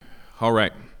All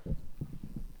right.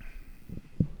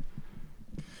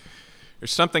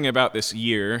 There's something about this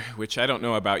year, which I don't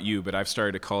know about you, but I've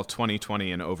started to call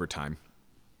 2020 an overtime.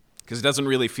 Because it doesn't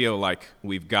really feel like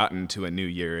we've gotten to a new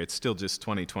year. It's still just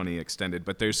 2020 extended.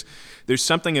 But there's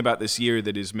something about this year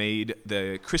that has made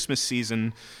the Christmas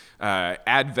season,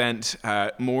 Advent,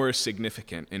 more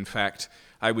significant. In fact,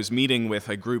 I was meeting with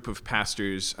a group of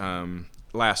pastors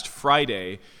last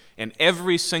Friday, and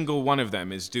every single one of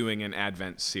them is doing an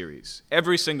Advent series.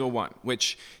 Every single one,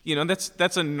 which,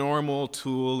 that's a normal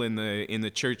tool in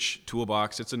the church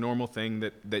toolbox. It's a normal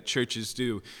thing that churches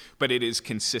do, but it is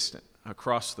consistent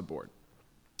across the board.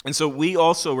 And so we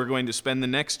also are going to spend the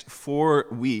next 4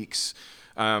 weeks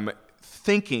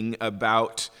thinking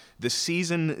about the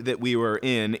season that we were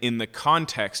in the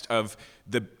context of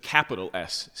the capital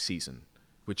S season,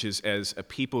 which is as a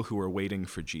people who are waiting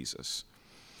for Jesus.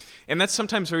 And that's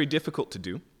sometimes very difficult to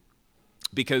do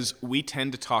because we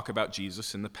tend to talk about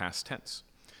Jesus in the past tense.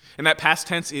 And that past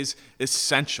tense is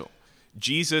essential.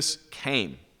 Jesus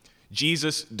came.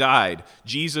 Jesus died.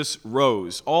 Jesus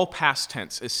rose. All past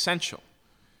tense, essential.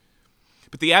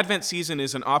 But the Advent season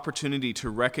is an opportunity to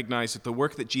recognize that the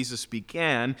work that Jesus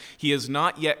began, he has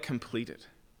not yet completed.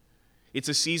 It's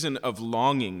a season of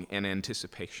longing and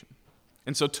anticipation.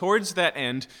 And so towards that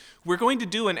end, we're going to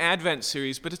do an Advent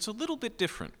series, but it's a little bit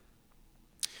different.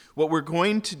 What we're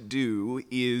going to do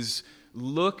is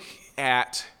look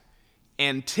at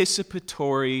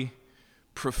anticipatory,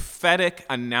 prophetic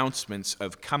announcements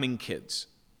of coming kids,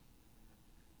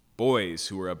 boys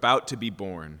who are about to be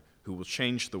born, who will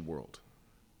change the world.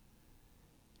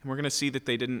 And we're going to see that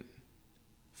they didn't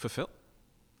fulfill.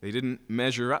 They didn't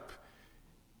measure up.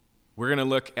 We're going to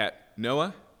look at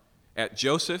Noah, at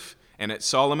Joseph, and at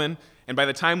Solomon. And by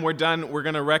the time we're done, we're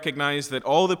going to recognize that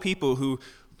all the people who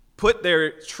put their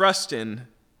trust in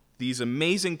these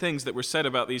amazing things that were said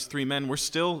about these 3 men were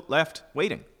still left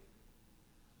waiting.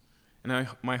 And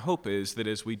my hope is that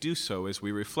as we do so, as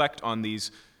we reflect on these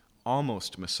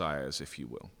almost messiahs, if you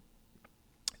will,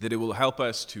 that it will help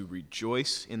us to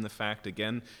rejoice in the fact,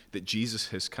 again, that Jesus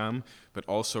has come, but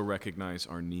also recognize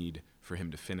our need for him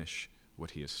to finish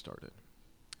what he has started.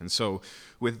 And so,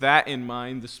 with that in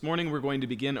mind, this morning we're going to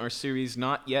begin our series,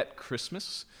 Not Yet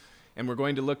Christmas, and we're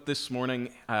going to look this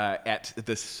morning at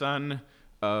the son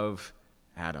of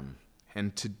Adam.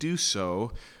 And to do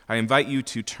so, I invite you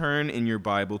to turn in your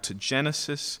Bible to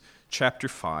Genesis chapter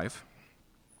 5.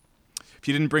 If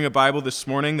you didn't bring a Bible this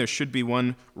morning, there should be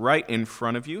one right in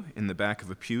front of you in the back of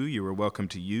a pew you are welcome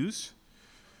to use.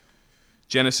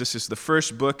 Genesis is the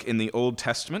first book in the Old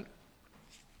Testament,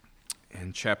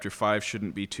 and chapter 5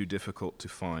 shouldn't be too difficult to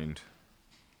find.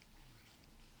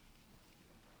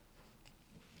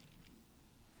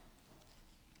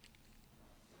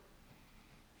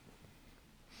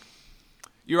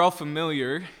 You're all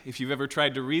familiar, if you've ever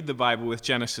tried to read the Bible, with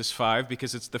Genesis 5,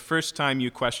 because it's the first time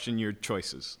you question your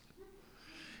choices.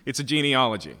 It's a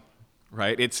genealogy,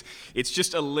 right? It's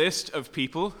just a list of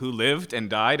people who lived and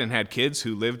died and had kids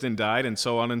who lived and died and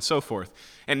so on and so forth.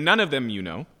 And none of them you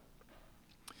know.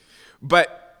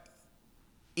 But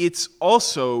it's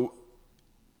also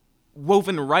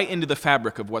woven right into the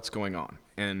fabric of what's going on.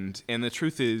 And the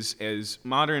truth is, as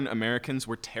modern Americans,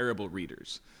 we're terrible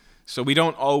readers. So we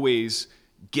don't always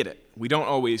get it. We don't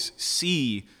always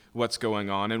see what's going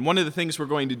on. And one of the things we're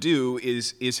going to do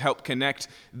is help connect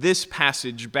this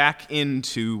passage back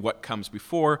into what comes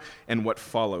before and what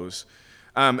follows.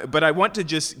 But I want to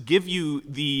just give you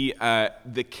the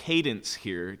cadence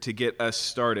here to get us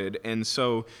started. And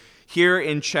so here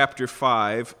in chapter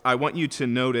 5, I want you to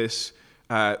notice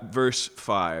verse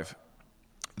 5.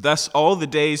 Thus all the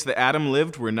days that Adam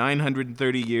lived were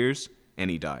 930 years, and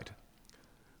he died.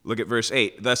 Look at verse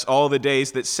 8. Thus all the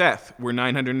days that Seth were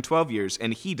 912 years,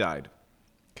 and he died.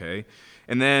 Okay?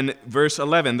 And then verse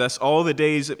 11. Thus all the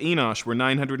days of Enosh were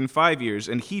 905 years,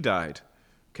 and he died.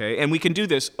 Okay? And we can do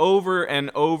this over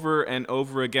and over and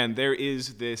over again. There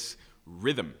is this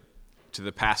rhythm to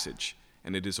the passage,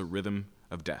 and it is a rhythm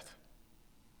of death.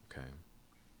 Okay?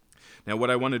 Now, what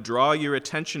I want to draw your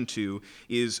attention to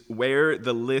is where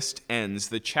the list ends.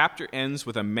 The chapter ends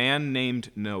with a man named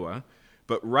Noah.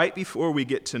 But right before we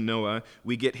get to Noah,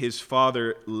 we get his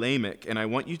father Lamech. And I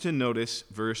want you to notice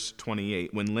verse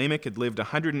 28. When Lamech had lived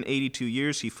 182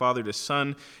 years, he fathered a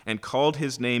son and called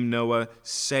his name Noah,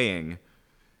 saying,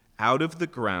 out of the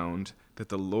ground that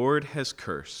the Lord has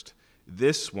cursed,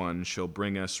 this one shall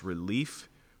bring us relief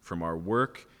from our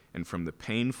work and from the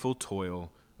painful toil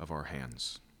of our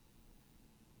hands.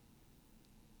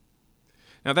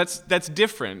 Now that's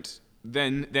different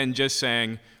than just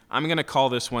saying, I'm going to call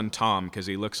this one Tom because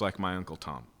he looks like my Uncle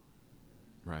Tom,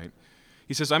 right?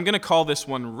 He says, I'm going to call this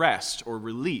one rest or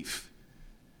relief.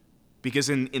 Because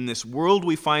in this world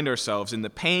we find ourselves, in the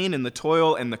pain and the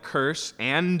toil and the curse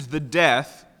and the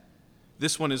death,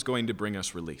 this one is going to bring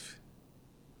us relief.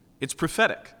 It's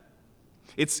prophetic.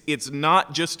 It's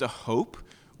not just a hope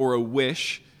or a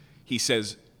wish. He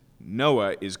says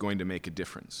Noah is going to make a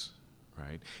difference.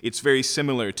 Right? It's very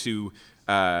similar to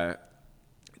the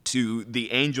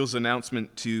angel's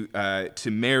announcement to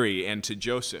Mary and to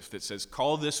Joseph that says,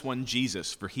 call this one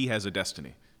Jesus, for he has a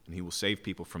destiny, and he will save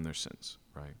people from their sins.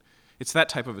 Right? It's that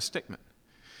type of a statement.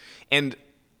 And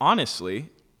honestly,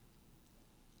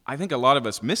 I think a lot of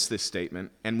us miss this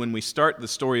statement, and when we start the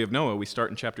story of Noah, we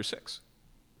start in chapter 6.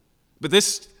 But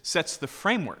this sets the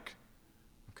framework.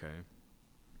 Okay?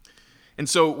 And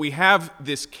so we have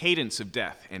this cadence of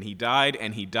death, and he died,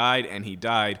 and he died, and he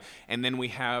died, and then we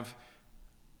have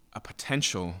a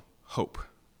potential hope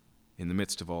in the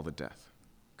midst of all the death.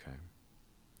 Okay?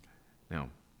 Now,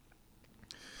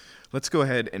 let's go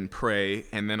ahead and pray,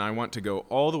 and then I want to go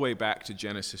all the way back to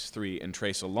Genesis 3 and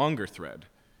trace a longer thread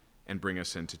and bring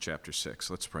us into chapter 6.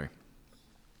 Let's pray.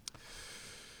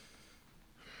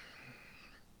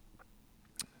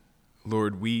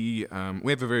 Lord, we have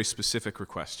a very specific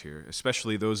request here,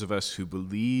 especially those of us who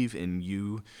believe in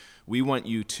you. We want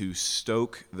you to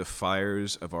stoke the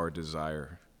fires of our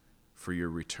desire for your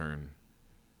return,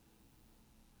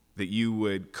 that you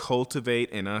would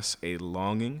cultivate in us a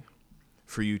longing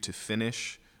for you to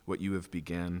finish what you have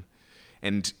begun.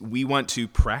 And we want to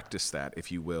practice that,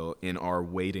 if you will, in our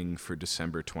waiting for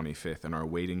December 25th and our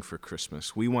waiting for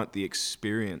Christmas. We want the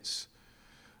experience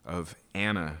of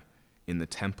Anna in the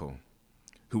temple,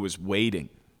 who was waiting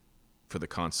for the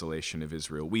consolation of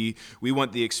Israel. We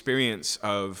want the experience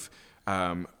of,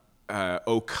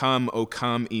 O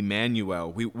come,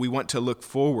 Emmanuel. We want to look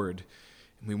forward,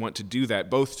 and we want to do that,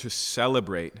 both to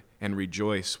celebrate and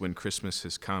rejoice when Christmas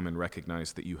has come and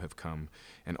recognize that you have come,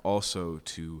 and also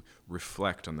to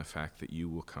reflect on the fact that you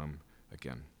will come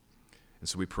again. And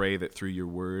so we pray that through your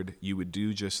word, you would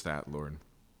do just that, Lord.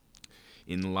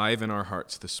 Enliven our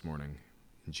hearts this morning.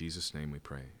 In Jesus' name we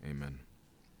pray. Amen.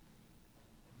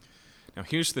 Now,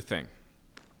 here's the thing.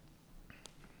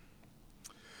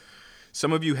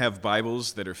 Some of you have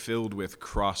Bibles that are filled with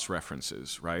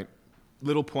cross-references, right?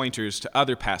 Little pointers to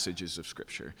other passages of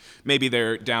Scripture. Maybe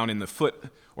they're down in the foot,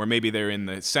 or maybe they're in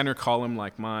the center column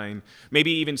like mine.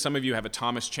 Maybe even some of you have a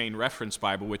Thomas Chain Reference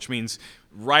Bible, which means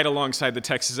right alongside the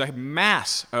text is a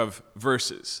mass of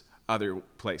verses other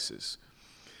places.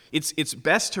 It's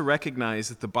best to recognize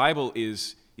that the Bible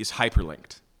is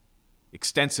hyperlinked,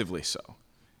 extensively so.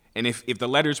 And if the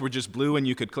letters were just blue and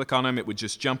you could click on them, it would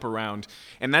just jump around.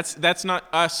 And that's not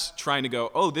us trying to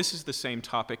go, oh, this is the same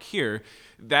topic here.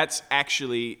 That's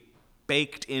actually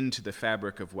baked into the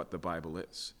fabric of what the Bible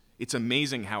is. It's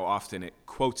amazing how often it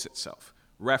quotes itself,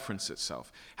 references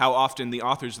itself, how often the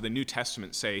authors of the New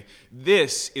Testament say,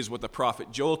 this is what the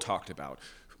prophet Joel talked about.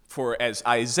 For as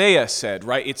Isaiah said,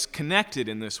 right, it's connected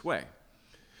in this way.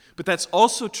 But that's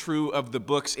also true of the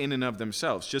books in and of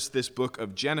themselves, just this book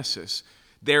of Genesis.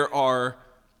 There are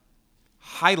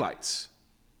highlights,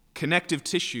 connective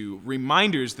tissue,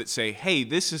 reminders that say, hey,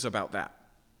 this is about that.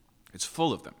 It's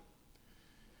full of them.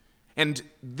 And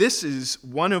this is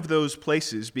one of those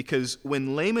places because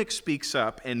when Lamech speaks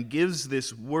up and gives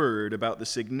this word about the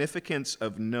significance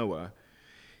of Noah,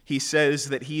 he says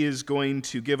that he is going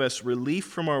to give us relief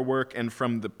from our work and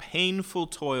from the painful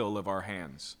toil of our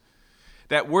hands.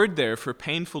 That word there for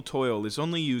painful toil is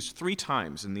only used 3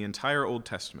 times in the entire Old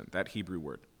Testament, that Hebrew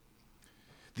word.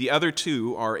 The other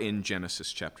 2 are in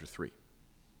Genesis chapter 3.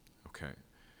 Okay.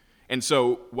 And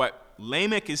so what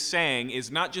Lamech is saying is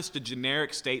not just a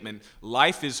generic statement,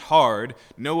 life is hard,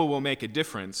 Noah will make a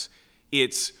difference.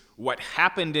 It's what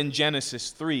happened in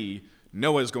Genesis 3,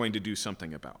 Noah's going to do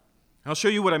something about. I'll show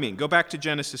you what I mean. Go back to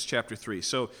Genesis chapter 3.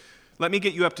 So let me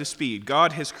get you up to speed.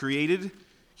 God has created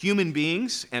human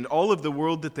beings and all of the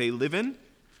world that they live in.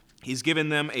 He's given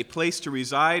them a place to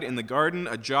reside in the garden,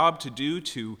 a job to do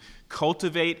to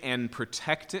cultivate and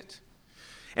protect it.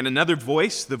 And another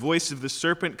voice, the voice of the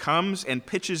serpent, comes and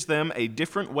pitches them a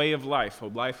different way of life, a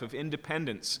life of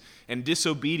independence and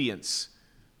disobedience.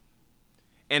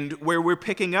 And where we're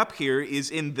picking up here is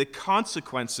in the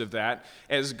consequence of that,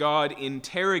 as God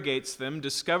interrogates them,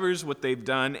 discovers what they've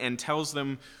done, and tells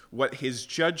them what his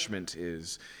judgment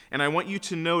is. And I want you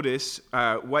to notice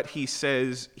what he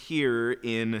says here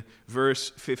in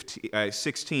verse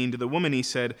 16. To the woman he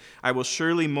said, I will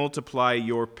surely multiply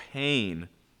your pain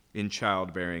in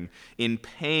childbearing. In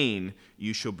pain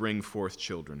you shall bring forth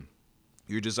children.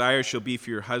 Your desire shall be for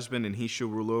your husband, and he shall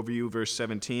rule over you. Verse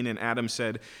 17, and Adam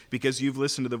said, because you've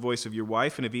listened to the voice of your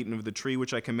wife and have eaten of the tree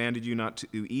which I commanded you not to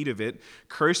eat of it,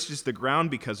 cursed is the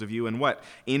ground because of you, and what?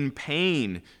 In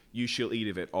pain you shall eat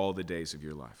of it all the days of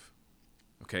your life.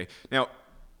 Okay, now,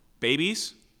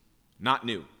 babies, not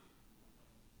new.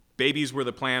 Babies were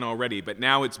the plan already, but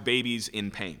now it's babies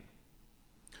in pain.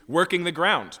 Working the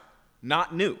ground,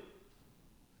 not new.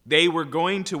 They were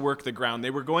going to work the ground. They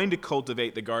were going to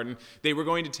cultivate the garden. They were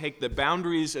going to take the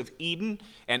boundaries of Eden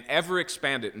and ever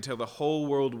expand it until the whole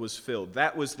world was filled.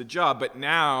 That was the job, but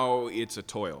now it's a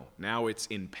toil. Now it's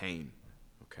in pain.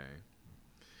 Okay.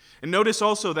 And notice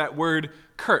also that word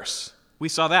curse. We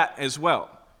saw that as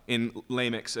well in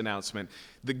Lamech's announcement.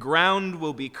 The ground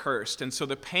will be cursed. And so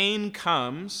the pain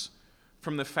comes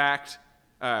from the fact,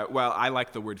 I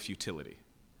like the word futility,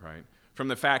 right? From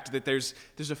the fact that there's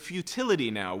a futility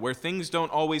now where things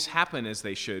don't always happen as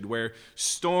they should, where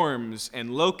storms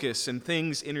and locusts and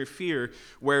things interfere,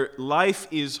 where life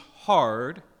is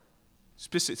hard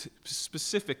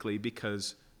specifically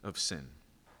because of sin.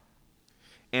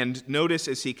 And notice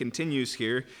as he continues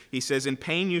here, he says, in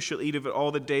pain you shall eat of it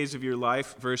all the days of your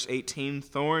life. Verse 18,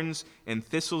 thorns and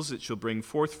thistles it shall bring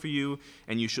forth for you,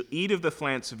 and you shall eat of the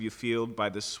plants of your field. By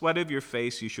the sweat of your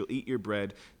face you shall eat your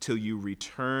bread, till you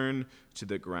return to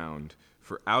the ground.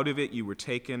 For out of it you were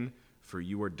taken, for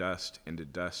you are dust, and to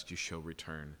dust you shall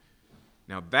return.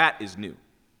 Now that is new.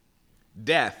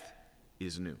 Death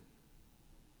is new.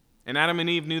 And Adam and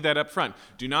Eve knew that up front.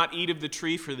 Do not eat of the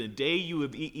tree, for the day you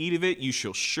eat of it, you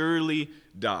shall surely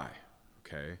die.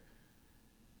 Okay?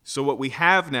 So what we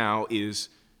have now is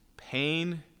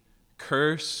pain,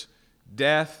 curse,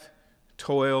 death,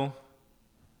 toil,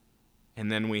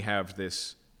 and then we have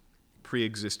this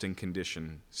pre-existing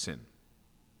condition, sin.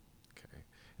 Okay?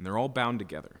 And they're all bound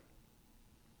together.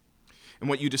 And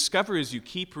what you discover as you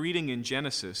keep reading in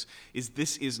Genesis is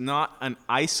this is not an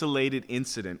isolated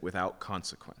incident without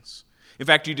consequence. In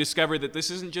fact, you discover that this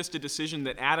isn't just a decision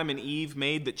that Adam and Eve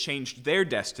made that changed their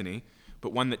destiny,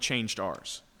 but one that changed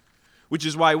ours. Which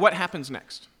is why what happens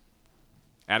next?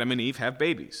 Adam and Eve have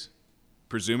babies,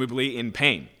 presumably in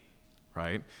pain,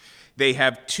 right? They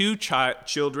have two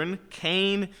children,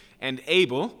 Cain and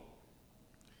Abel.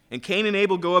 And Cain and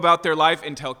Abel go about their life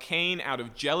until Cain, out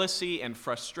of jealousy and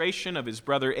frustration of his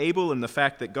brother Abel and the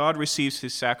fact that God receives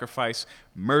his sacrifice,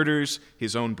 murders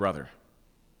his own brother.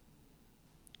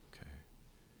 Okay.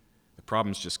 The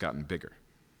problem's just gotten bigger.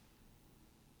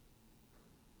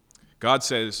 God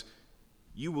says,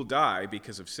 you will die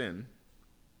because of sin.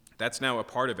 That's now a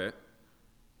part of it.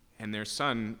 And their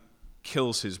son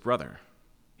kills his brother.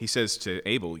 He says to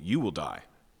Abel, you will die,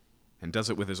 and does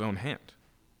it with his own hand.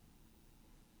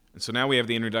 And so now we have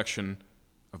the introduction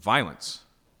of violence,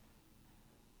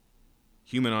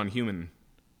 human-on-human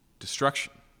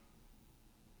destruction.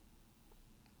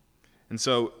 And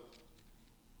so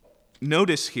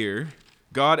notice here,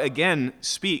 God again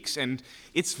speaks, and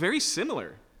it's very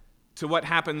similar to what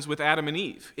happens with Adam and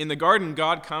Eve. In the garden,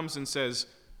 God comes and says,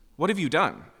 what have you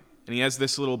done? And he has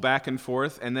this little back and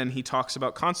forth, and then he talks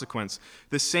about consequence.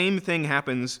 The same thing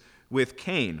happens with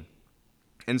Cain.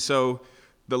 And so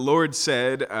the Lord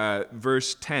said,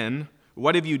 verse 10,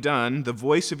 what have you done? The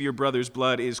voice of your brother's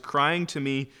blood is crying to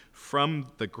me from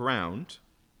the ground,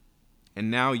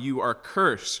 and now you are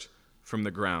cursed from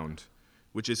the ground,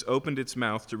 which has opened its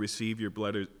mouth to receive your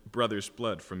brother's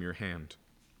blood from your hand.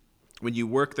 When you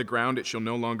work the ground, it shall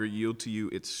no longer yield to you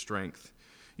its strength.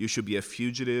 You shall be a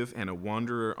fugitive and a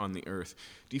wanderer on the earth.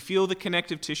 Do you feel the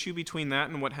connective tissue between that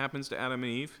and what happens to Adam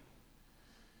and Eve?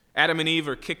 Adam and Eve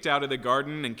are kicked out of the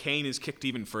garden, and Cain is kicked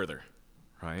even further,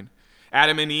 right?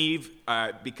 Adam and Eve,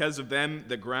 because of them,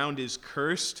 the ground is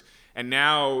cursed, and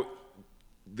now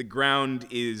the ground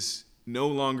is no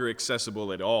longer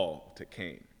accessible at all to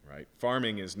Cain, right?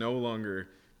 Farming is no longer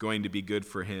going to be good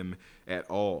for him at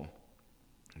all.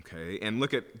 Okay, and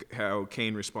look at how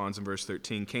Cain responds in verse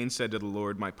 13. Cain said to the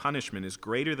Lord, my punishment is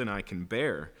greater than I can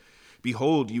bear.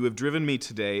 Behold, you have driven me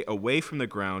today away from the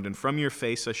ground, and from your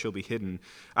face I shall be hidden.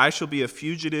 I shall be a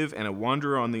fugitive and a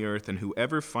wanderer on the earth, and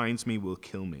whoever finds me will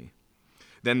kill me.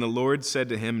 Then the Lord said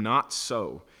to him, not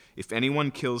so. If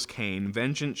anyone kills Cain,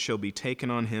 vengeance shall be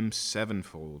taken on him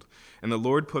sevenfold. And the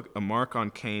Lord put a mark on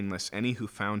Cain, lest any who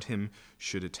found him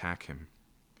should attack him.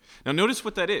 Now notice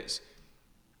what that is.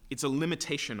 It's a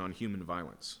limitation on human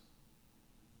violence,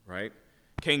 right?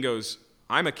 Cain goes,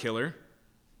 I'm a killer.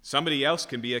 Somebody else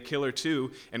can be a killer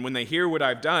too, and when they hear what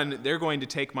I've done, they're going to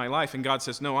take my life. And God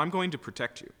says, no, I'm going to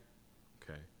protect you.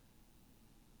 Okay.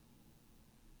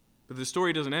 But the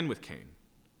story doesn't end with Cain.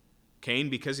 Cain,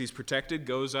 because he's protected,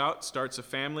 goes out, starts a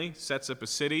family, sets up a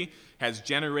city, has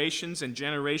generations and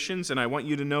generations, and I want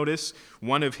you to notice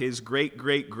one of his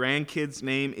great-great-grandkids'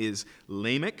 name is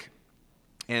Lamech.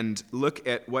 And look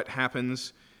at what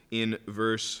happens in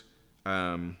verse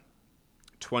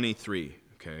 23.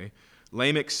 Okay?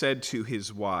 Lamech said to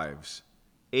his wives,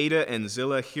 Ada and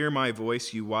Zillah, hear my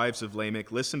voice, you wives of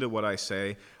Lamech. Listen to what I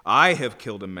say. I have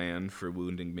killed a man for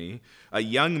wounding me, a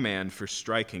young man for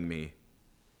striking me.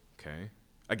 Okay?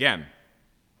 Again,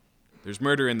 there's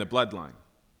murder in the bloodline,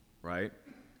 right?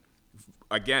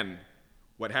 Again,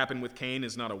 what happened with Cain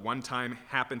is not a one-time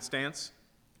happenstance,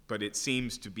 but it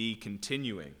seems to be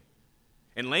continuing.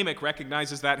 And Lamech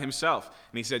recognizes that himself.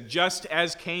 And he said, just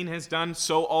as Cain has done,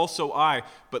 so also I.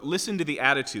 But listen to the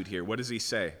attitude here. What does he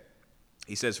say?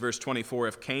 He says, verse 24,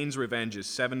 if Cain's revenge is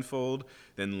sevenfold,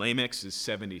 then Lamech's is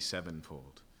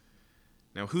 77-fold.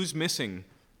 Now, who's missing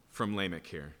from Lamech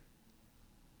here?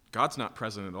 God's not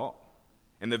present at all.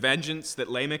 And the vengeance that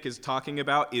Lamech is talking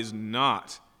about is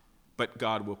not, but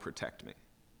God will protect me.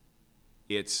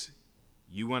 It's,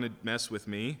 you want to mess with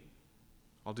me?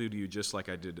 I'll do to you just like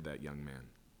I did to that young man.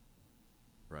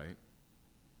 Right?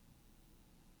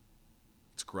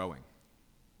 It's growing.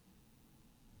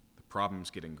 The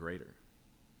problem's getting greater.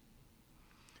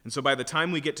 And so by the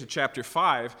time we get to chapter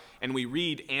 5 and we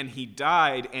read, and he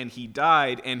died, and he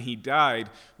died, and he died,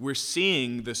 we're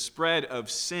seeing the spread of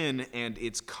sin and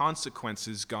its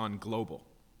consequences gone global.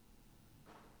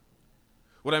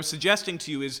 What I'm suggesting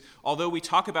to you is, although we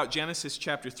talk about Genesis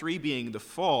chapter 3 being the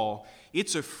fall,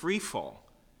 it's a free fall.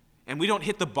 And we don't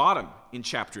hit the bottom in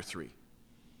chapter 3.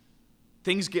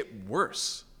 Things get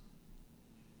worse.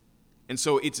 And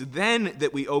so it's then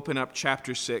that we open up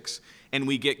chapter 6 and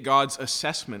we get God's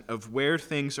assessment of where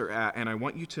things are at. And I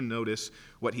want you to notice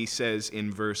what he says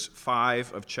in verse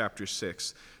 5 of chapter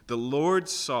 6. The Lord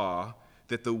saw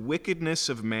that the wickedness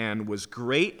of man was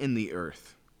great in the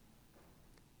earth.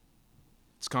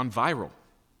 It's gone viral.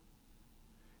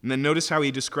 And then notice how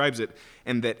he describes it.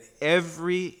 And that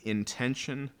every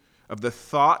intention of the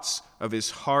thoughts of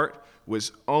his heart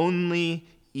was only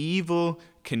evil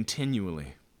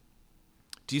continually.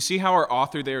 Do you see how our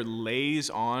author there lays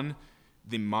on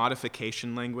the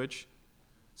modification language?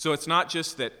 So it's not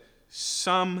just that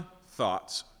some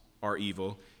thoughts are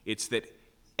evil, it's that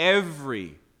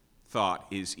every thought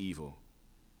is evil.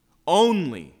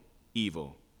 Only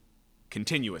evil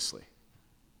continuously.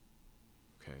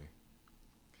 Okay.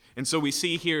 And so we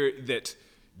see here that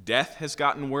death has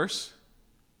gotten worse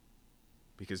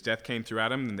because death came through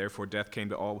Adam, and therefore death came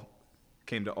to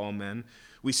all men.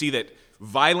 We see that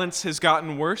violence has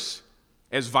gotten worse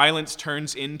as violence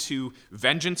turns into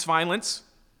vengeance violence,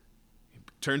 it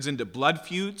turns into blood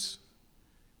feuds.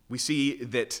 We see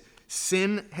that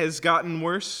sin has gotten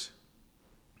worse.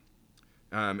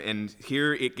 And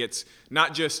here it gets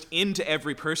not just into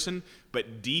every person,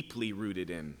 but deeply rooted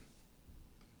in.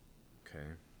 Okay.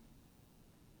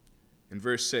 In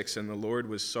verse 6, and the Lord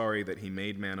was sorry that he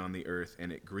made man on the earth,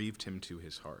 and it grieved him to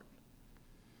his heart.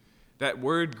 That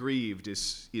word grieved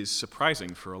is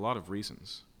surprising for a lot of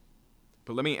reasons.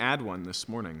 But let me add one this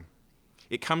morning.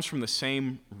 It comes from the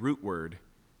same root word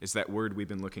as that word we've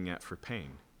been looking at for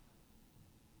pain.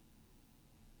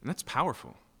 And that's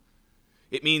powerful.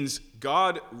 It means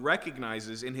God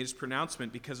recognizes in his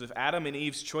pronouncement, because of Adam and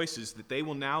Eve's choices, that they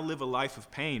will now live a life of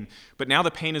pain. But now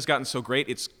the pain has gotten so great,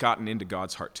 it's gotten into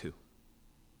God's heart too.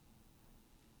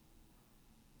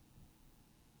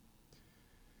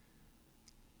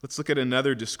 Let's look at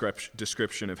another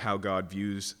description of how God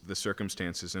views the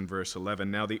circumstances in verse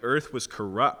 11. Now the earth was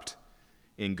corrupt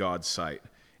in God's sight,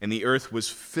 and the earth was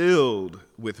filled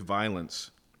with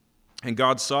violence. And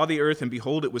God saw the earth, and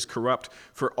behold, it was corrupt,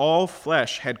 for all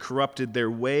flesh had corrupted their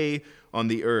way on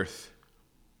the earth.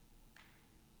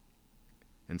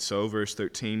 And so, verse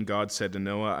 13, God said to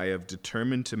Noah, I have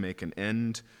determined to make an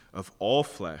end of all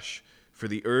flesh, for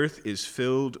the earth is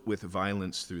filled with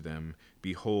violence through them.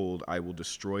 Behold, I will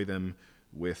destroy them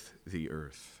with the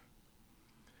earth.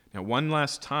 Now, one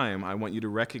last time, I want you to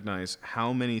recognize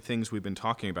how many things we've been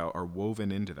talking about are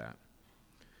woven into that.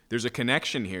 There's a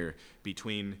connection here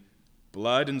between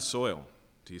blood and soil.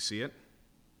 Do you see it?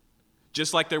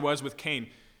 Just like there was with Cain.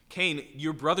 Cain,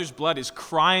 your brother's blood is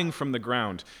crying from the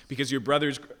ground because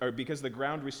the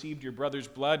ground received your brother's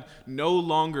blood. No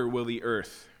longer will the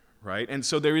earth, right? And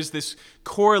so there is this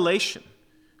correlation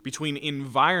between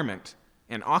environment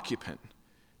and occupant.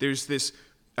 There's this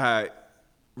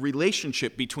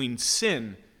relationship between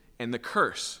sin and the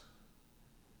curse.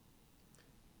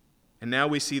 And now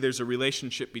we see there's a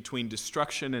relationship between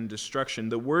destruction and destruction.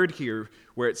 The word here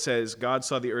where it says, God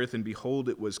saw the earth and behold,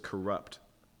 it was corrupt.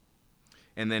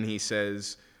 And then he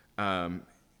says, I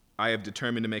have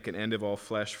determined to make an end of all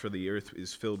flesh, for the earth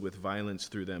is filled with violence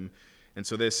through them. And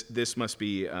so this must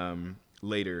be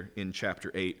later in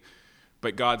chapter 8.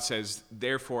 But God says,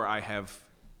 therefore I have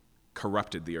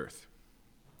corrupted the earth.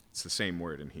 It's the same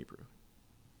word in Hebrew.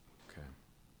 Okay.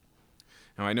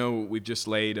 Now I know we've just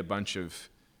laid a bunch of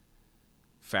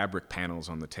fabric panels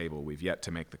on the table. We've yet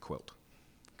to make the quilt.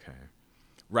 Okay.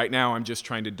 Right now I'm just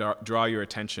trying to draw your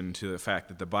attention to the fact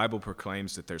that the Bible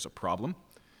proclaims that there's a problem,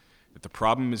 that the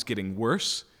problem is getting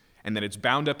worse, and that it's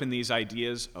bound up in these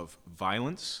ideas of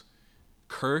violence,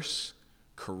 curse,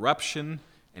 corruption,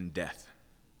 and death.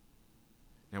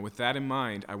 Now, with that in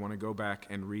mind, I want to go back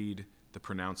and read the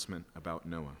pronouncement about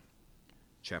Noah,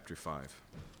 chapter 5.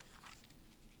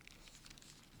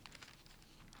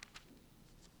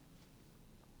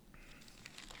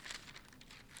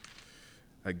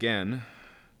 Again,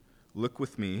 look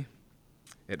with me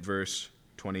at verse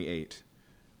 28.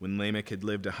 When Lamech had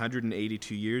lived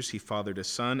 182 years, he fathered a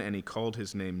son, and he called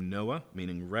his name Noah,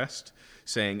 meaning rest,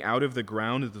 saying, out of the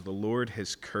ground that the Lord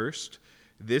has cursed,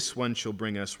 this one shall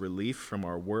bring us relief from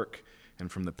our work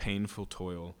and from the painful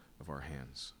toil of our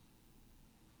hands.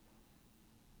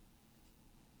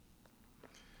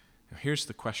 Now here's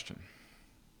the question.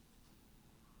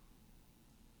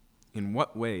 In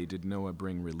what way did Noah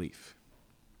bring relief?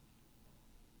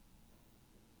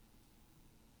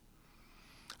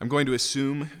 I'm going to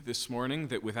assume this morning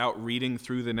that without reading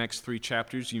through the next 3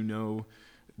 chapters, you know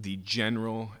the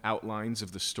general outlines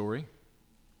of the story.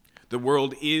 The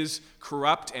world is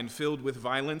corrupt and filled with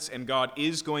violence, and God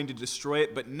is going to destroy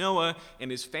it, but Noah and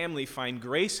his family find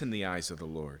grace in the eyes of the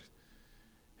Lord.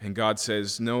 And God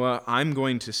says, Noah, I'm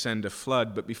going to send a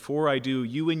flood, but before I do,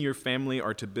 you and your family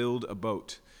are to build a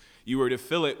boat. You are to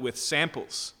fill it with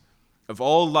samples of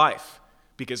all life,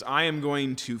 because I am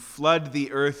going to flood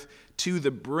the earth to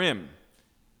the brim,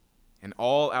 and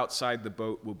all outside the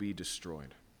boat will be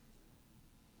destroyed.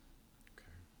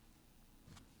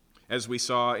 As we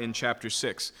saw in chapter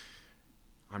 6,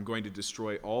 I'm going to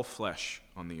destroy all flesh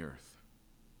on the earth.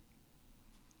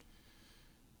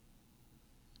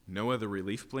 Noah the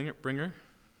relief bringer,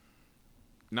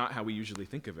 not how we usually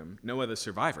think of him. Noah the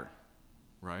survivor,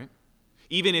 right?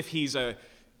 Even if he's a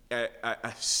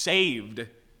saved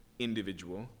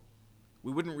individual,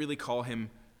 we wouldn't really call him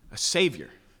a savior.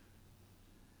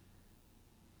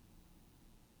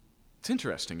 It's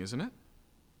interesting, isn't it?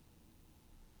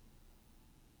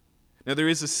 Now, there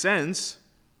is a sense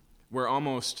where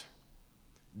almost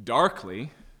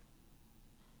darkly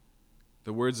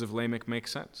the words of Lamech make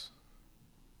sense.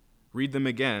 Read them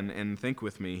again and think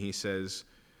with me. He says,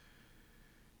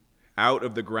 out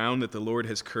of the ground that the Lord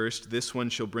has cursed, this one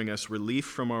shall bring us relief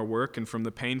from our work and from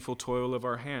the painful toil of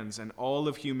our hands. And all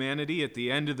of humanity at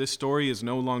the end of this story is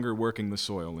no longer working the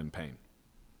soil in pain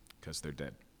because they're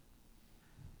dead.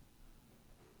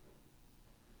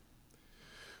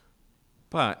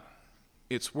 But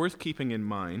it's worth keeping in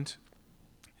mind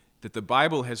that the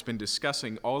Bible has been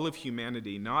discussing all of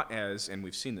humanity not as, and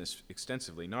we've seen this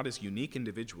extensively, not as unique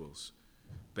individuals,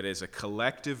 but as a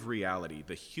collective reality,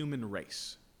 the human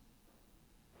race.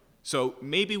 So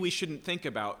maybe we shouldn't think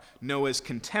about Noah's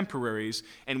contemporaries,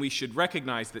 and we should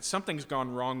recognize that something's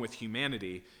gone wrong with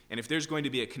humanity, and if there's going to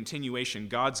be a continuation,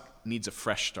 God needs a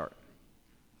fresh start.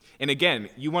 And again,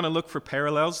 you want to look for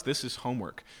parallels? This is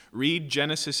homework. Read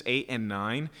Genesis 8 and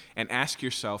 9 and ask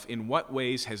yourself, in what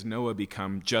ways has Noah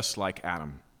become just like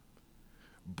Adam?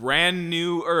 Brand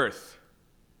new earth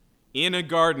in a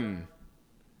garden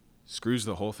screws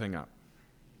the whole thing up.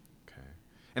 Okay.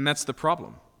 And that's the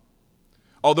problem.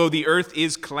 Although the earth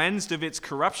is cleansed of its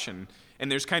corruption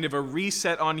and there's kind of a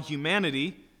reset on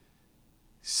humanity,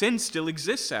 sin still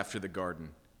exists after the garden.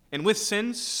 And with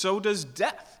sin, so does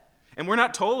death. And we're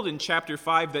not told in chapter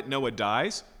 5 that Noah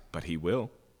dies, but he will.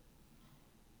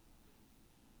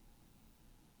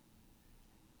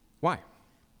 Why?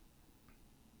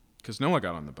 Because Noah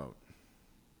got on the boat.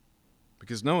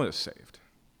 Because Noah is saved.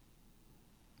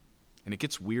 And it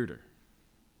gets weirder.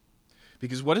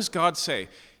 Because what does God say?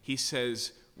 He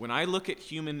says, when I look at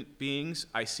human beings,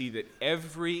 I see that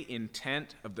every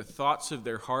intent of the thoughts of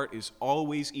their heart is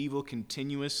always evil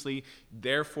continuously.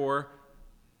 Therefore,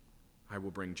 I will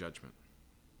bring judgment.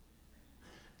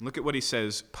 Look at what he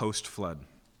says post-flood.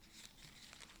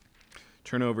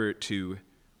 Turn over to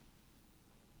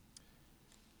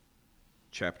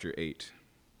chapter 8.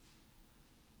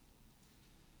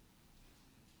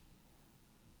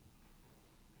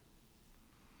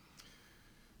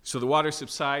 So the water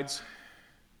subsides.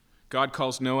 God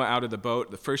calls Noah out of the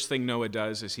boat. The first thing Noah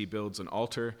does is he builds an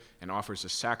altar and offers a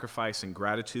sacrifice in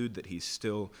gratitude that he's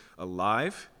still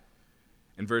alive.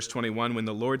 In verse 21, when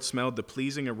the Lord smelled the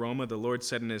pleasing aroma, the Lord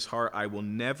said in his heart, I will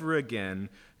never again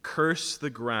curse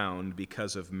the ground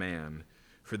because of man,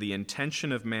 for the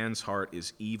intention of man's heart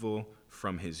is evil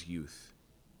from his youth.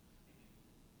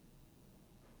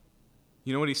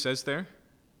 You know what he says there?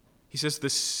 He says the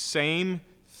same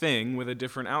thing with a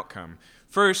different outcome.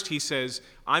 First, he says,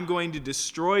 I'm going to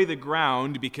destroy the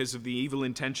ground because of the evil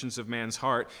intentions of man's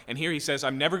heart. And here he says,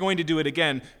 I'm never going to do it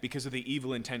again because of the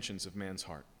evil intentions of man's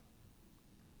heart.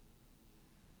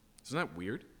 Isn't that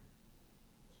weird?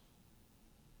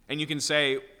 And you can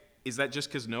say, is that just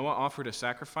because Noah offered a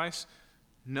sacrifice?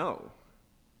 No.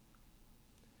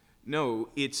 No,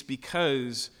 it's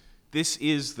because this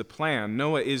is the plan.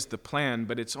 Noah is the plan,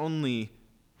 but it's only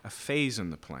a phase in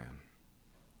the plan.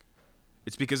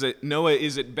 It's because Noah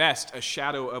is at best a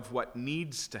shadow of what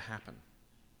needs to happen.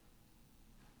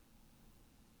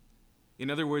 In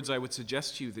other words, I would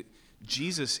suggest to you that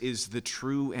Jesus is the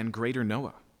true and greater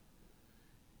Noah.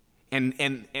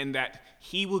 And that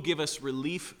he will give us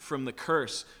relief from the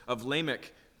curse of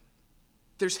Lamech.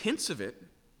 There's hints of it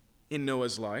in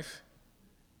Noah's life.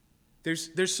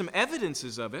 There's some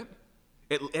evidences of it.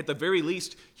 At the very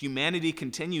least, humanity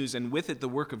continues, and with it the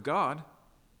work of God.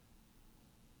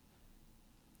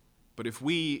 But if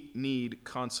we need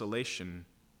consolation,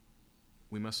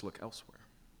 we must look elsewhere.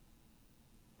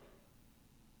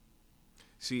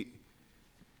 See,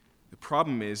 the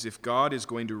problem is, if God is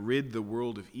going to rid the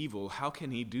world of evil, how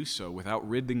can he do so without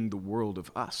ridding the world of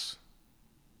us?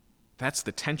 That's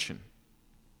the tension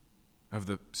of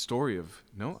the story of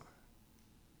Noah.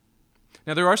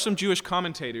 Now, there are some Jewish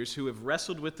commentators who have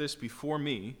wrestled with this before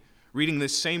me, reading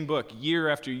this same book year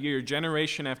after year,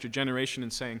 generation after generation,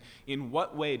 and saying, in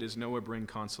what way does Noah bring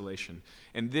consolation?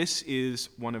 And this is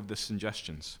one of the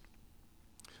suggestions.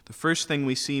 The first thing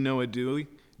we see Noah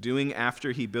doing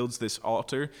after he builds this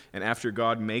altar and after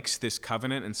God makes this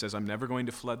covenant and says, I'm never going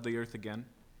to flood the earth again,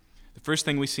 the first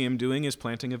thing we see him doing is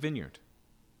planting a vineyard.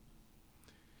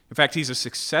 In fact, he's a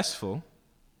successful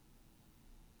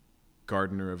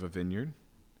gardener of a vineyard,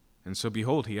 and so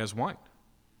behold, he has wine.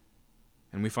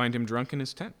 And we find him drunk in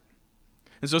his tent.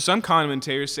 And so some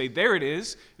commentators say, there it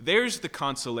is, there's the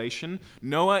consolation.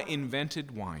 Noah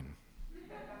invented wine.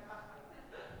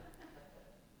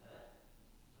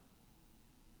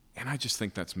 And I just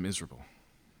think that's miserable.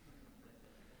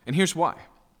 And here's why.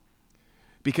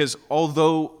 Because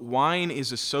although wine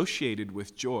is associated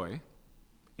with joy,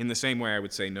 in the same way I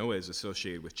would say Noah is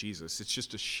associated with Jesus, it's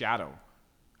just a shadow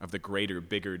of the greater,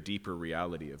 bigger, deeper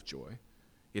reality of joy.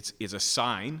 It's a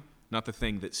sign, not the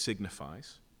thing that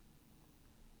signifies.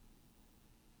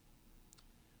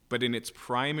 But in its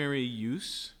primary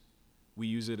use, we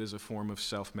use it as a form of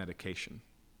self-medication.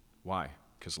 Why?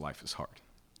 Because life is hard.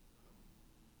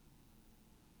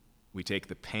 We take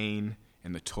the pain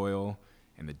and the toil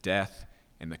and the death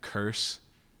and the curse,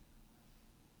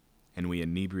 and we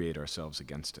inebriate ourselves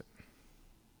against it.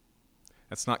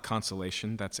 That's not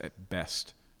consolation, that's at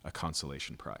best a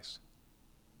consolation prize.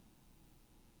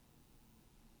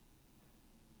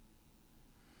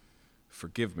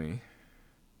 Forgive me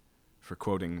for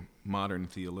quoting modern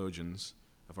theologians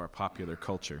of our popular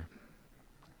culture,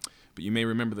 but you may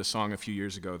remember the song a few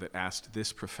years ago that asked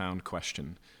this profound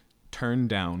question: turn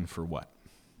down for what?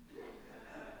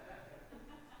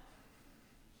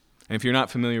 And if you're not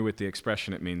familiar with the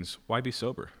expression, it means, why be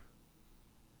sober?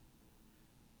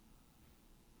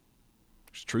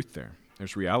 There's truth there.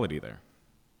 There's reality there.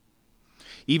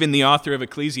 Even the author of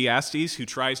Ecclesiastes, who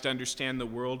tries to understand the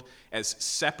world as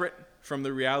separate from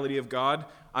the reality of God,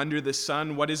 under the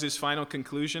sun, what is his final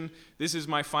conclusion? This is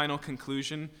my final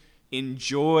conclusion.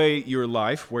 Enjoy your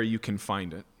life where you can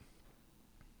find it.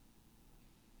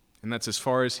 And that's as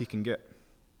far as he can get.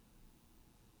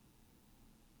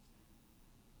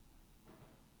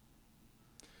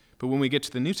 But when we get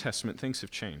to the New Testament, things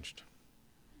have changed.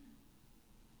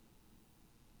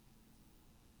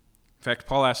 In fact,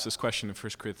 Paul asks this question in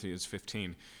 1 Corinthians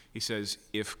 15. He says,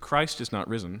 if Christ is not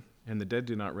risen and the dead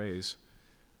do not raise,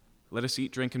 let us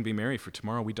eat, drink, and be merry, for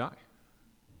tomorrow we die.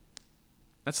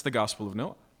 That's the gospel of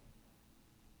Noah.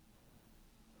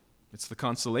 It's the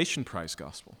consolation prize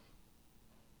gospel.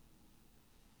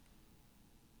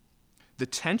 The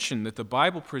tension that the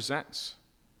Bible presents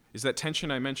is that tension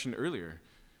I mentioned earlier,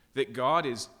 that God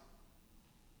is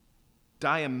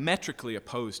diametrically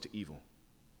opposed to evil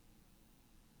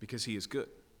because he is good,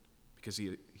 because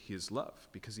he is love,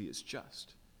 because he is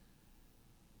just.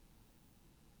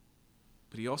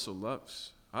 But he also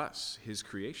loves us, his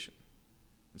creation.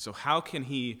 And so how can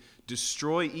he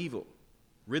destroy evil,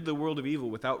 rid the world of evil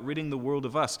without ridding the world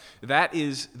of us? That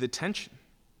is the tension.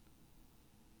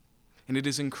 And it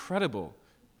is incredible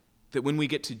that when we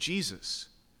get to Jesus,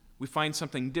 we find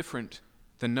something different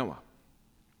than Noah.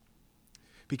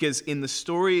 Because in the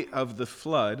story of the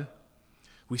flood,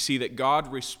 we see that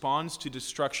God responds to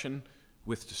destruction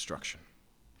with destruction.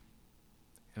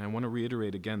 And I want to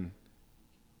reiterate again,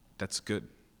 that's good.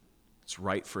 It's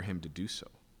right for him to do so.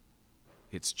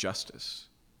 It's justice.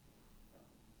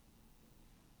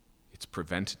 It's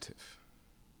preventative.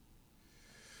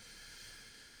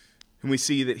 And we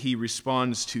see that he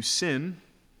responds to sin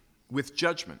with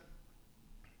judgment.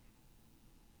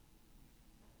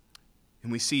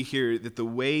 And we see here that the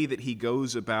way that he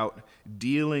goes about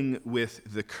dealing with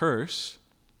the curse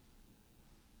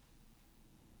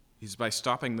is by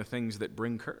stopping the things that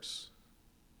bring curse.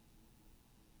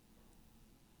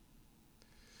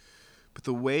 But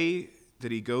the way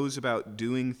that he goes about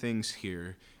doing things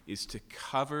here is to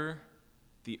cover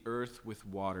the earth with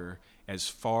water as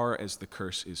far as the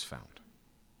curse is found.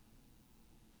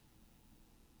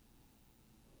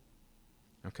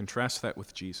 Now contrast that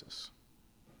with Jesus.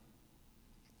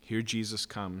 Here Jesus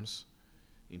comes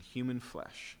in human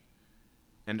flesh,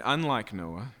 and unlike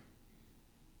Noah,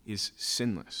 is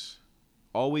sinless,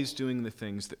 always doing the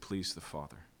things that please the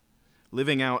Father,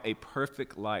 living out a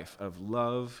perfect life of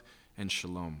love and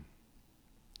shalom,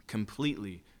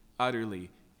 completely,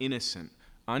 utterly innocent,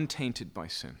 untainted by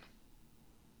sin.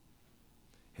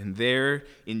 And there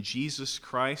in Jesus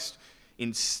Christ,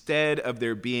 instead of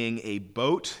there being a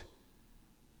boat,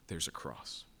 there's a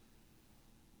cross.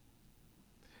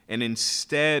 And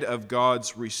instead of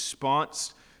God's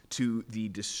response to the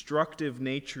destructive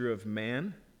nature of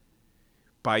man,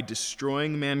 by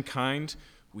destroying mankind,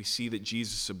 we see that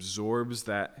Jesus absorbs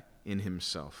that in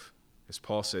himself. As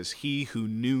Paul says, he who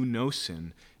knew no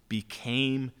sin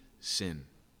became sin.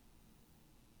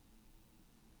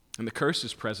 And the curse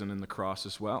is present in the cross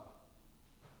as well.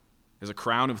 As a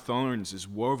crown of thorns is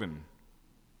woven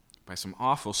by some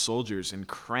awful soldiers and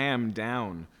crammed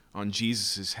down on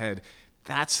Jesus' head.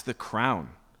 That's the crown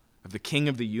of the King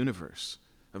of the universe,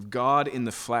 of God in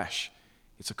the flesh.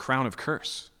 It's a crown of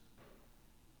curse.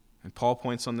 And Paul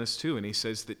points on this too, and he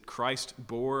says that Christ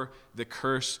bore the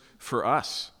curse for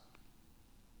us.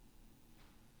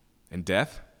 And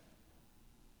death,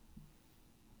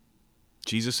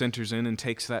 Jesus enters in and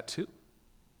takes that too.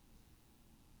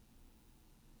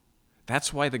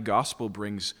 That's why the gospel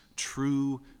brings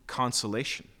true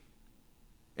consolation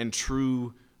and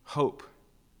true hope.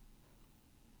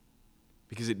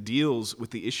 Because it deals with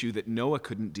the issue that Noah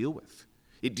couldn't deal with.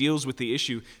 It deals with the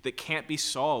issue that can't be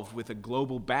solved with a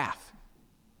global bath.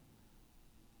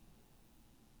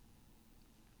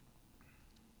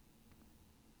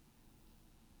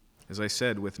 As I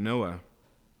said, with Noah,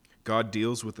 God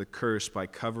deals with the curse by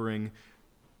covering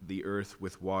the earth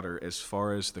with water as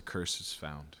far as the curse is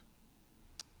found.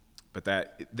 But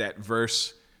that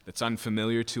verse that's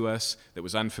unfamiliar to us, that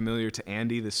was unfamiliar to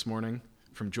Andy this morning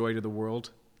from Joy to the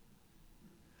World,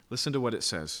 listen to what it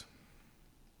says.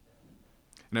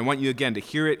 And I want you again to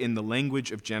hear it in the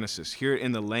language of Genesis, hear it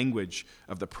in the language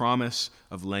of the promise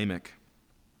of Lamech.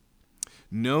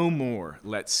 No more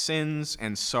let sins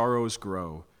and sorrows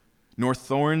grow, nor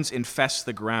thorns infest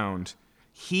the ground.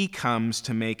 He comes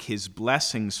to make his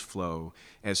blessings flow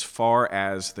as far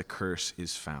as the curse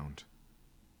is found.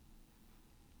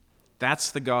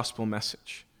 That's the gospel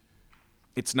message.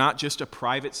 It's not just a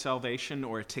private salvation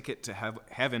or a ticket to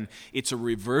heaven. It's a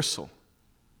reversal,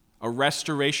 a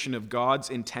restoration of God's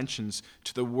intentions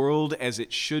to the world as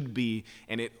it should be,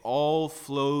 and it all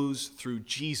flows through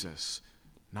Jesus,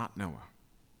 not Noah.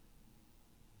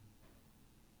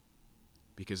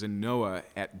 Because in Noah,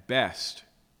 at best,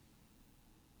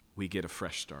 we get a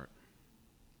fresh start.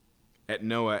 At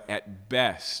Noah, at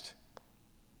best,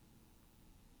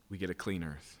 we get a clean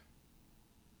earth.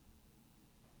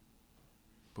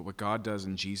 But what God does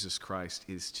in Jesus Christ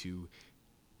is to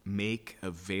make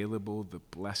available the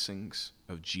blessings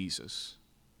of Jesus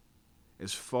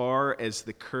as far as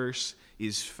the curse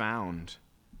is found.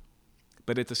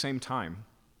 But at the same time,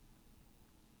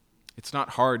 it's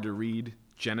not hard to read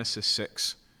Genesis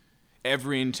 6.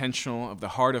 Every intentional of the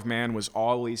heart of man was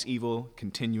always evil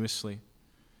continuously.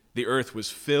 The earth was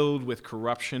filled with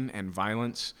corruption and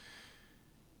violence,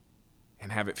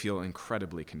 and have it feel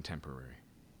incredibly contemporary.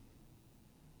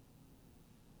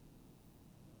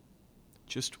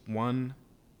 Just one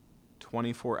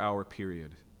 24-hour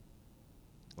period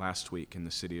last week in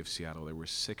the city of Seattle, there were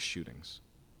 6 shootings.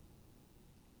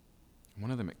 One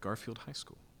of them at Garfield High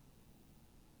School.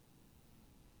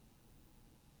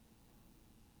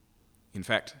 In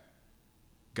fact,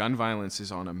 gun violence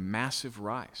is on a massive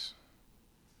rise.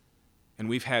 And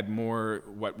we've had more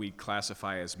what we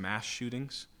classify as mass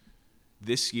shootings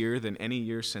this year than any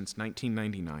year since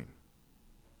 1999.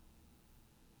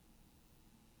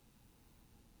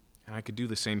 And I could do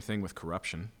the same thing with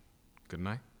corruption, couldn't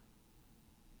I?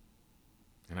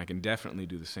 And I can definitely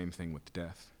do the same thing with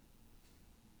death.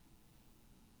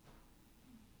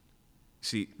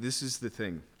 See, this is the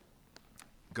thing.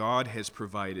 God has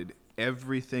provided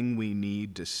everything we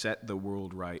need to set the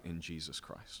world right in Jesus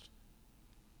Christ.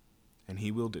 And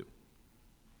he will do.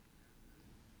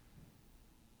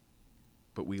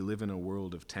 But we live in a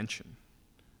world of tension.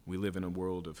 We live in a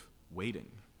world of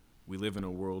waiting. We live in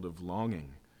a world of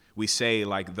longing. We say,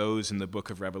 like those in the book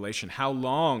of Revelation, "How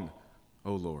long,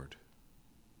 O Lord?"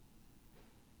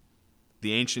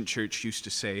 The ancient church used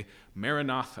to say,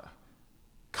 "Maranatha,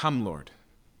 come, Lord.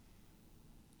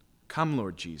 Come,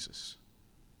 Lord Jesus."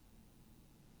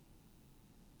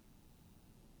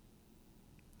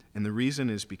 And the reason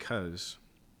is because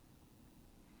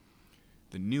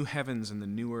the new heavens and the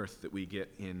new earth that we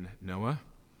get in Noah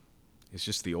is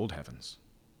just the old heavens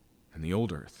and the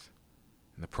old earth.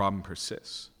 And the problem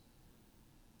persists.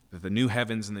 That the new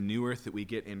heavens and the new earth that we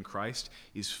get in Christ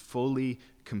is fully,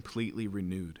 completely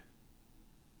renewed.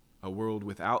 A world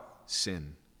without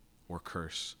sin or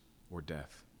curse or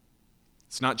death.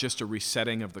 It's not just a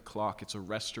resetting of the clock, it's a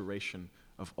restoration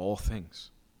of all things.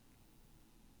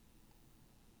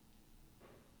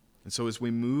 And so as we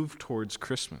move towards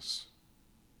Christmas,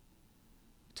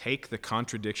 take the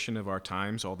contradiction of our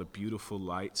times, all the beautiful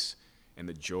lights and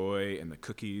the joy and the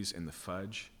cookies and the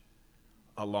fudge,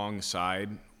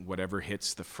 alongside whatever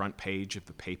hits the front page of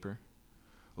the paper,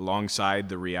 alongside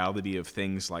the reality of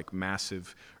things like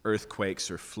massive earthquakes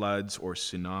or floods or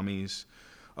tsunamis,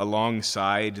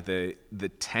 alongside the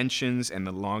tensions and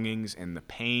the longings and the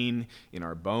pain in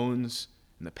our bones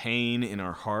and the pain in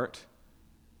our heart,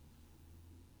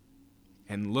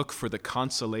 and look for the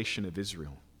consolation of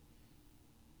Israel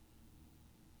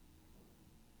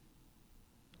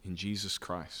in Jesus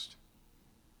Christ,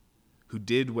 who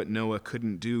did what Noah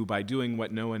couldn't do by doing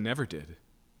what Noah never did.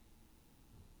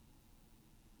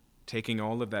 Taking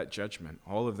all of that judgment,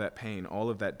 all of that pain, all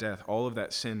of that death, all of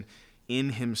that sin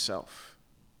in himself.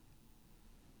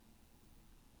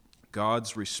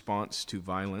 God's response to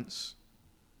violence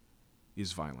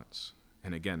is violence.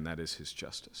 And again, that is his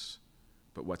justice.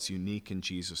 But what's unique in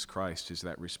Jesus Christ is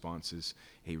that response is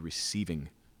a receiving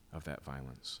of that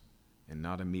violence and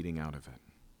not a meeting out of it,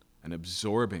 an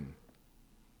absorbing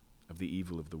of the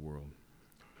evil of the world,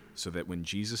 so that when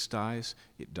Jesus dies,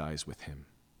 it dies with him.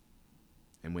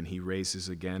 And when he raises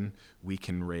again, we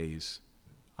can raise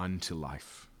unto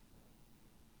life.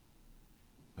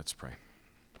 Let's pray.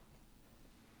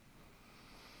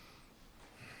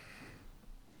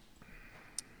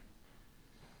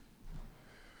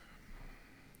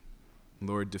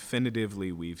 Lord,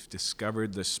 definitively we've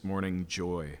discovered this morning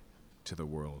joy to the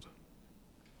world.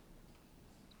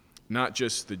 Not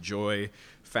just the joy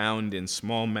found in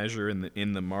small measure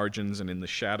in the margins and in the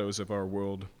shadows of our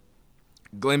world,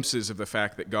 glimpses of the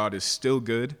fact that God is still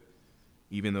good,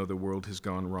 even though the world has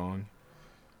gone wrong,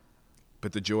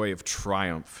 but the joy of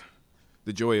triumph,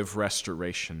 the joy of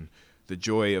restoration, the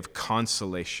joy of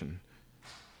consolation,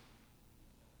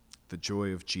 the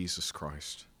joy of Jesus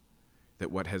Christ,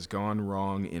 that what has gone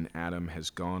wrong in Adam has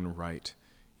gone right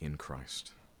in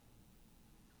Christ.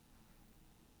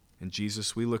 And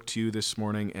Jesus, we look to you this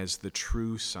morning as the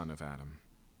true son of Adam,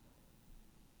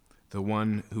 the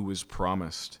one who was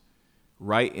promised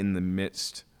right in the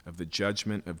midst of the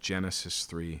judgment of Genesis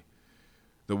 3,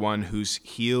 the one whose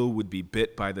heel would be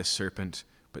bit by the serpent,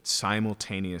 but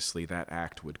simultaneously that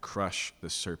act would crush the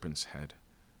serpent's head,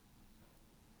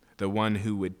 the one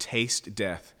who would taste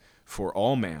death for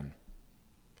all man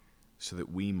so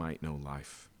that we might know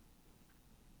life.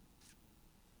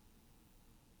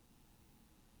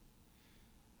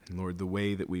 And Lord, the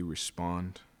way that we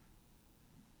respond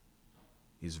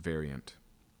is variant.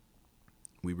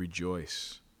 We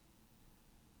rejoice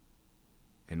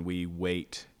and we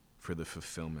wait for the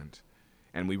fulfillment,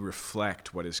 and we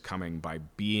reflect what is coming by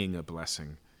being a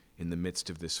blessing in the midst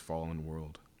of this fallen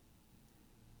world.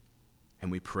 And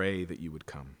we pray that you would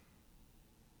come.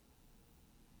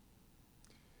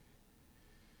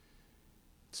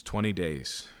 It's 20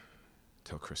 days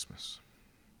till Christmas.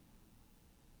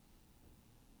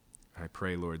 I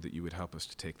pray, Lord, that you would help us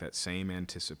to take that same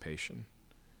anticipation,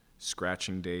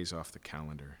 scratching days off the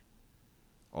calendar,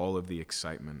 all of the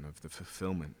excitement of the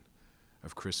fulfillment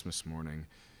of Christmas morning,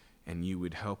 and you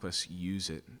would help us use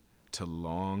it to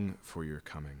long for your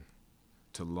coming,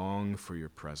 to long for your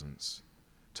presence,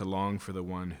 to long for the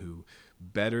one who,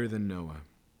 better than Noah,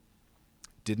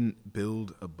 didn't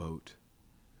build a boat,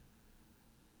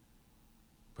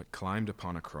 but climbed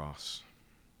upon a cross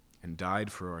and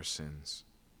died for our sins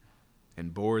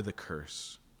and bore the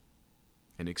curse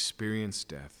and experienced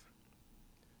death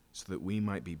so that we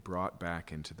might be brought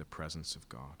back into the presence of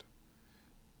God,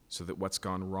 so that what's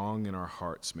gone wrong in our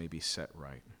hearts may be set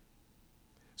right,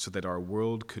 so that our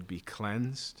world could be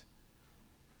cleansed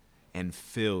and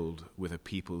filled with a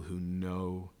people who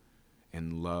know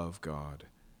and love God,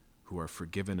 who are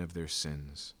forgiven of their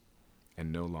sins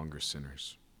and no longer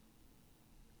sinners.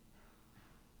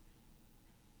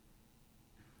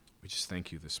 We just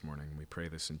thank you this morning. We pray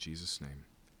this in Jesus' name.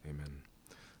 Amen.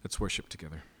 Let's worship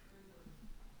together.